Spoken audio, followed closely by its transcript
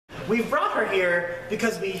We brought her here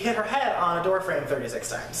because we hit her head on a door frame 36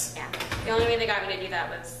 times. Yeah. The only way they got me to do that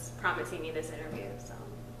was promising me this interview, so.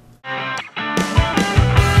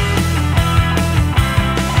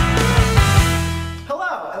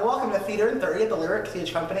 Hello, and welcome to Theater in 30 at the Lyric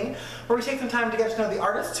Stage Company, where we take some time to get to know the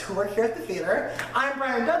artists who work here at the theater. I'm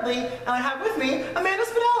Brian Dudley, and I have with me Amanda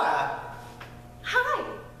Spinella. Hi,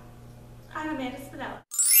 I'm Amanda Spinella.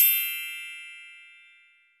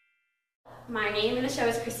 My name in the show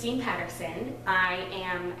is Christine Patterson. I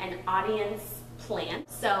am an audience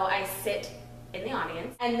plant, so I sit in the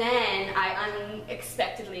audience, and then I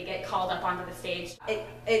unexpectedly get called up onto the stage.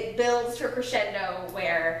 It builds to a crescendo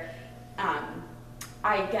where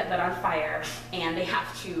I get lit on fire, and they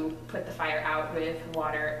have to put the fire out with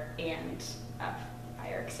water and a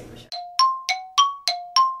fire extinguisher.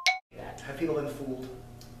 Have people been fooled?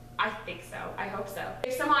 I think so. I hope so.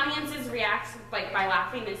 Some audiences react like by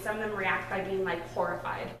laughing, and some of them react by being like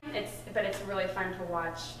horrified. But it's really fun to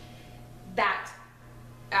watch that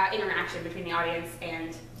interaction between the audience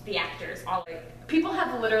and the actors. People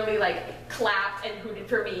have literally like clapped and hooted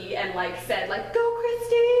for me and like said like, "Go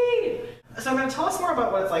Christine!" So I'm going to tell us more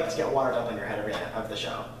about what it's like to get water dumped on your head every night of the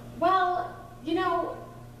show. Well, you know,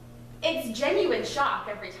 it's genuine shock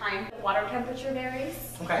every time. The water temperature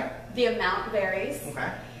varies. Okay. The amount varies.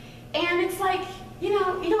 Okay. And it's like, you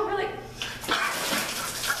know, you don't really...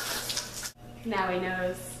 Now he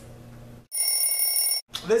knows.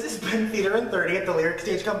 This has been Theater in 30 at the Lyric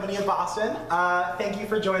Stage Company in Boston. Thank you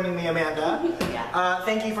for joining me, Amanda. Yeah.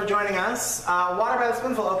 Thank you for joining us. Water by the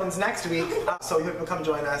Spoonful opens next week, so we hope you'll come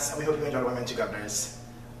join us, and we hope you enjoy One Man Two Govnors.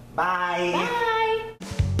 Bye. Bye.